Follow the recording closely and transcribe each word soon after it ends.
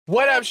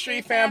What up,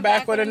 Street Fam?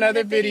 Back with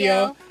another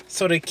video.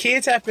 So the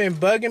kids have been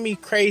bugging me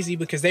crazy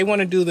because they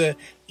want to do the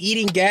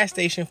eating gas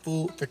station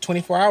food for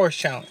 24 hours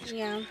challenge.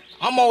 Yeah.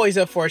 I'm always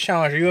up for a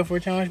challenge. Are you up for a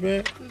challenge,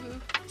 babe?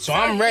 So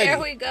I'm ready. Here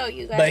we go,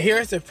 you guys. But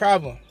here's the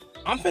problem.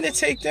 I'm finna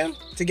take them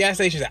to gas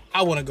stations that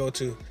I want to go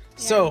to.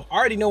 So I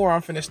already know where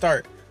I'm finna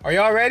start. Are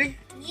y'all ready?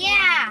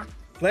 Yeah.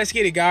 Let's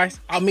get it, guys.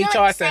 I'll meet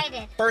y'all at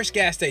the first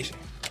gas station.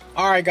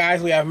 All right,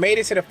 guys, we have made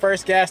it to the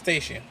first gas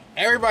station.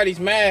 Everybody's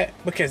mad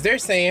because they're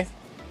saying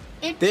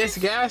this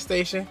gas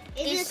station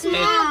is a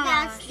small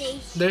gas station.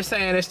 They're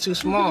saying it's too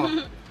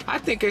small. I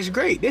think it's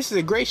great. This is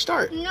a great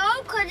start.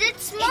 No, because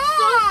it's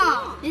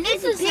small.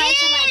 This is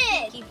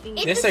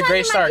big. This is a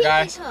great start,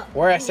 guys.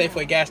 We're at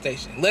Safeway gas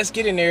station. Let's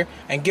get in there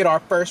and get our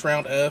first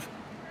round of,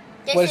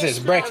 what is this,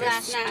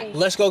 breakfast.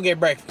 Let's go get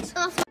breakfast.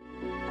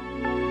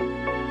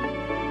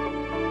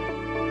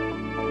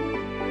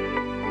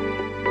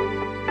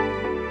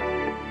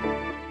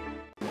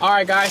 All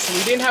right, guys, so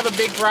we didn't have a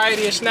big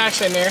variety of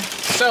snacks in there,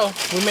 so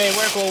we made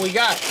work with what we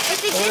got.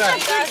 We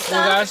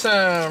got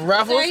some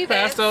Ruffles,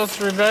 Pastos,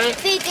 Revenge.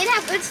 They did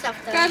have good stuff,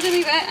 though. Grab them,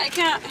 Yvette. I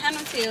can't hand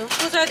them to you.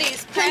 Whose are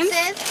these?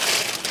 Princess.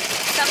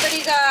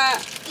 Somebody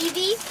got...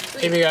 Evie.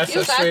 Evie got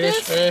some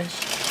Swedish fish.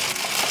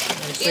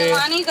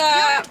 Ilani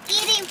got...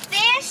 Eating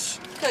fish.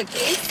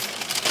 Cookies.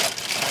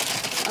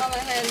 Oh, my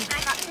head.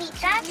 I got meat.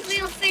 That's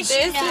real fish.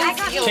 This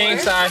is yours. King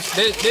size.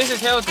 This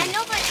is healthy.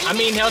 I'm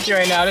eating healthy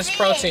right now. This is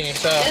protein,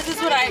 so. This is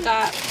what I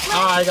got.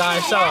 All right,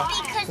 guys, so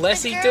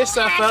let's eat this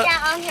stuff up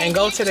and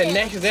go to the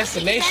next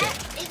destination,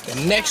 the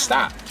next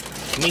stop.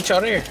 Meet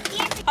y'all there.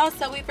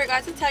 Also, we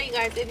forgot to tell you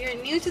guys, if you're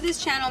new to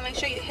this channel, make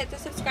sure you hit the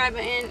subscribe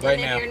button. Right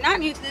and if you're not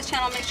new to this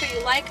channel, make sure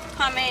you like,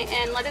 comment,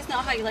 and let us know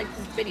how you like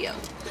this video.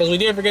 Because we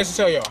did forget to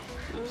tell y'all.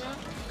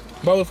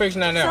 But we're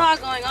fixing that now.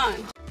 What's all going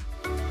on?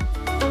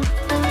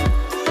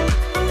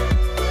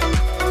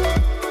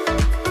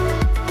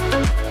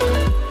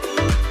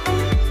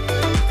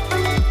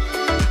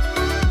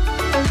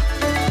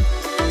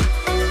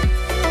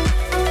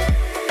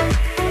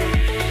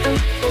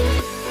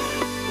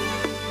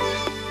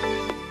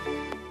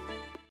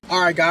 All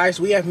right, guys,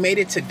 we have made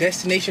it to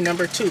destination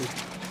number 2.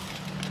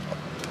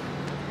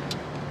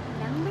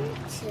 Number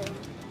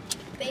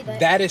 2.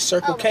 That is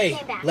Circle K.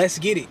 Let's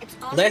get it.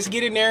 Let's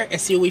get in there and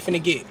see what we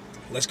finna get.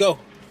 Let's go.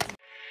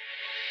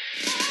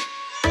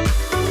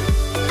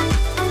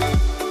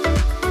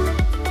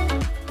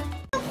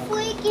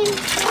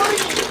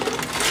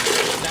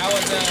 That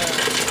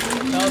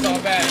was all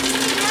bad.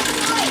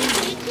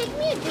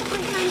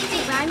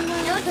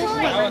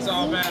 That was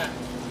all bad.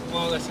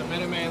 Well, there's some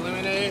Minute Maid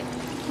lemonade.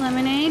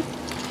 Lemonade?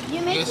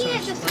 You're making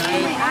it the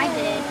same way I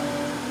did.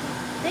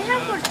 They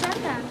have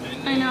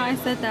horchata. I know, I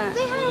said that.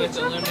 They have It's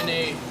a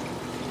lemonade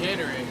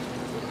Gatorade.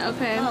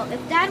 Okay. Oh, if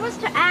Dad was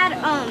to add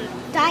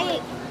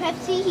Diet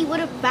Pepsi, he would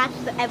have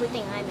batched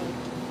everything I made.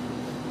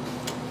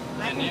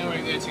 And then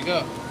we're good to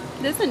go.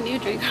 This is a new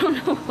drink. I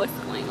don't know what's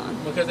going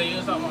on. Because they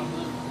used all my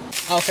blue.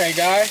 Okay,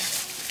 guys.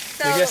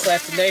 So, we just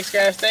left the next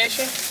gas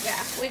station.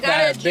 Yeah, we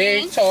got a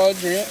big, tall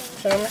drink.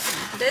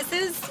 This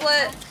is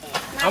what...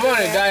 I'm on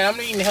a diet.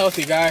 I'm eating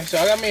healthy, guys. So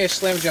I got me a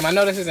Slim Jim. I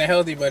know this isn't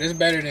healthy, but it's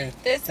better than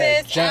this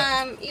is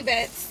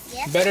Yvette's.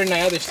 Yep. Better than the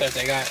other stuff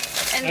they got.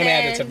 And they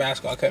had the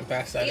Tabasco. I couldn't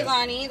pass that.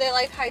 Ilani, they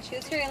like high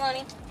chews here,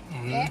 Ilani.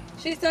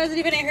 She still doesn't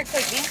even eat her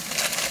cookie.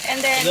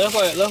 And then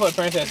look what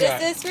Princess got.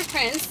 This is for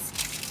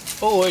Prince.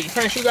 Oh, wait,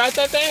 Prince, you got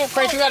that thing?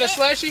 Prince, you got a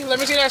slushie? Let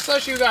me see that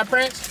slushie you got,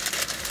 Prince.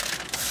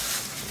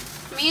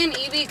 Me and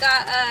Evie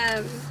got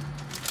and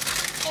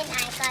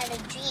I got a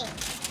drink.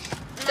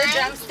 The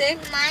drumstick.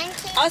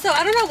 Also,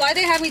 I don't know why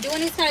they have me doing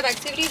these kind of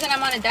activities and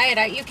I'm on a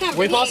diet. You can't.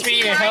 We're supposed to be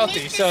eating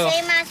healthy, so.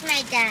 Same as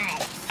my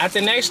dad. At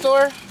the next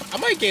store, I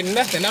might get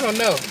nothing. I don't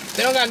know.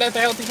 They don't got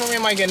nothing healthy for me. I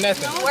might get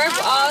nothing. We're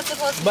all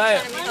supposed to be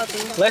trying to be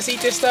healthy. Let's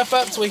eat this stuff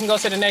up so we can go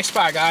to the next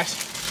spot,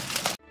 guys.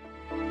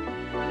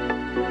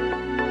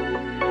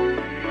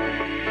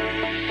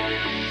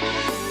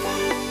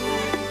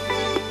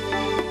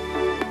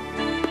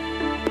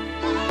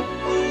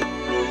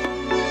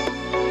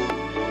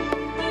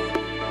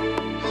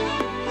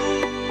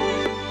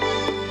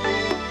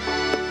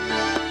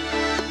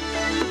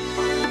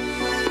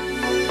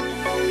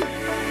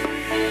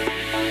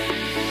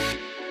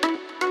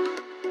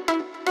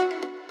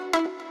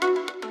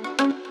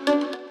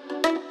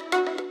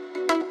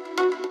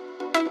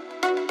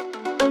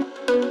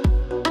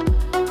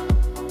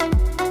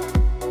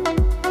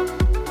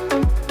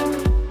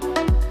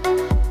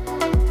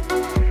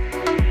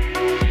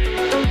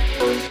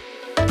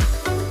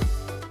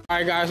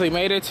 Alright guys, we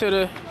made it to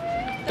the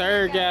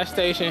third gas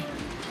station.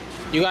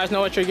 You guys know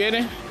what you're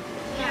getting?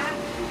 Yeah.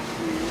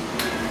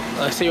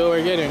 Let's see what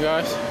we're getting,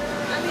 guys.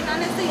 I mean,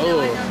 honestly, no,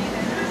 I don't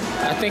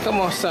either. I think I'm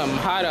on something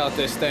hot out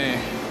this thing.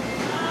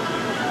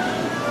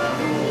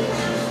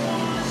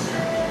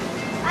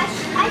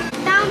 I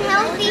found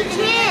healthy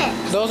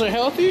chips. Those are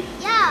healthy?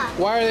 Yeah.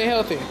 Why are they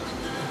healthy?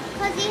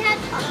 Because he has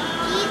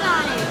cheese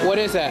on it. What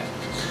is that?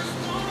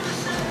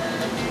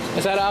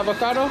 Is that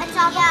avocado? It's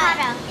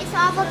avocado. It's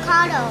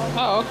avocado.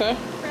 Oh, okay.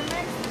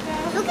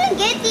 You can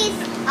get these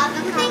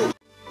avocado.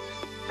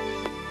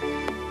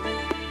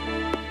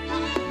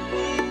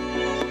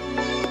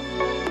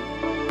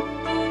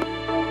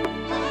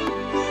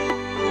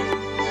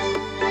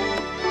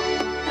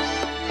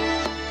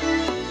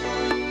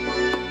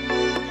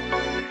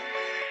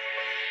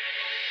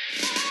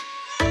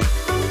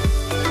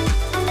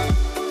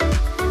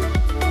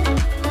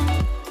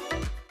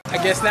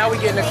 I guess now we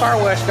getting the car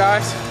wash,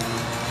 guys.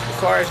 The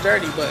car is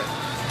dirty, but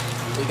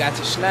we got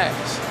the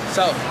snacks.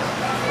 So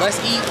let's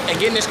eat and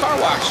get in this car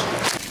wash.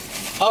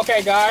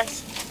 Okay,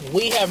 guys,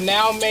 we have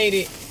now made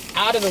it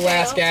out of the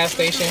last gas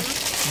station,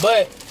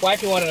 but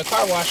wifey wanted a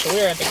car wash, so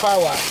we're at the car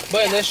wash.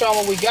 But let's show them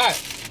what we got.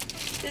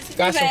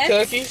 Got some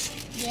cookies.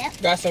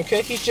 Yep. Got some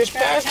cookies. Just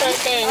pass that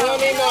thing. You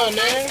don't need no in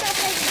there.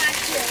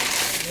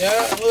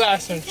 Yeah, we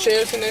got some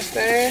chips in this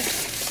thing.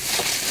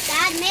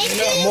 Dad,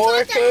 maybe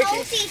more cookies.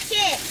 Healthy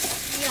chips.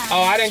 Yeah.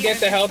 Oh, I didn't get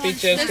the healthy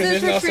chips because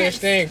there's no such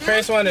thing.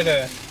 Chris wanted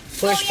a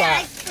push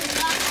pop.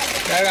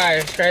 That guy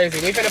is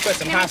crazy. We finna put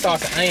some hot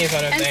sauce and onions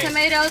on that thing. And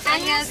tomatoes,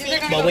 onions.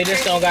 But we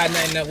just don't got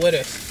nothing up with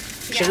us.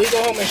 Should we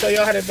go home and show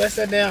y'all how to bust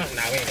that down?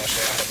 Nah, we ain't gonna show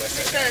y'all how to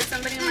bust that down.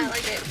 Somebody might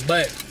like it.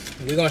 But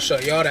we're gonna show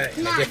y'all that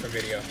in a different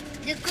video.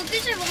 The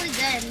cookies are really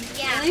good.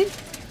 Yeah. Really?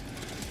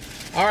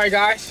 All right,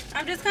 guys.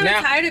 I'm just kind of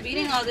tired of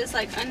eating all this,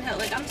 like,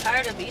 unhealthy. Like, I'm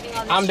tired of eating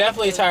all this. I'm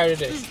definitely tired of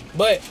this.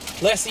 But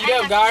let's eat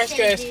up, guys,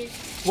 because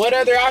what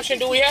other option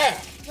do we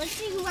have? Let's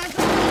see who has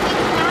the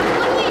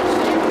sandwich.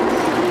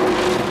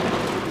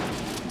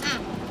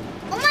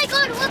 Oh my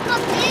God! Look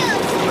up there.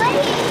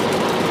 Wait.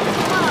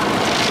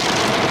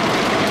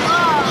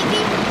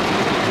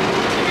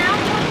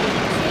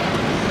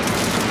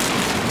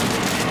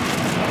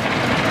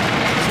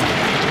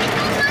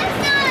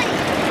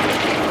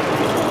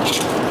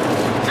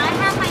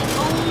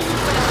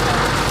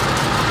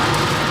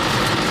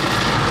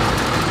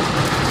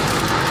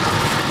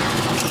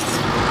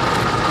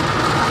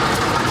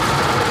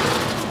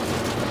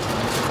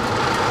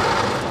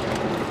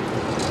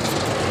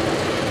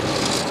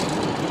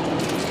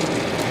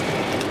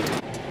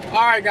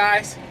 Alright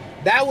guys,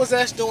 that was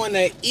us doing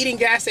the eating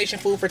gas station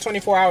food for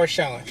 24 hours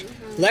challenge.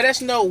 Let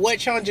us know what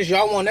challenges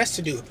y'all want us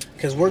to do,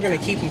 because we're going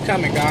to keep them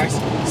coming, guys.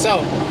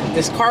 So,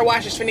 this car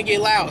wash is finna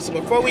get loud. So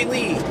before we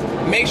leave,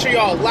 make sure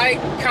y'all like,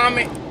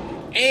 comment,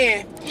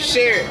 and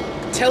share.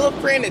 Tell a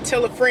friend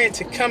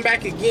to come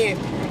back again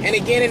and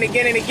again and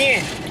again and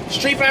again.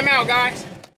 Street Fam out, guys.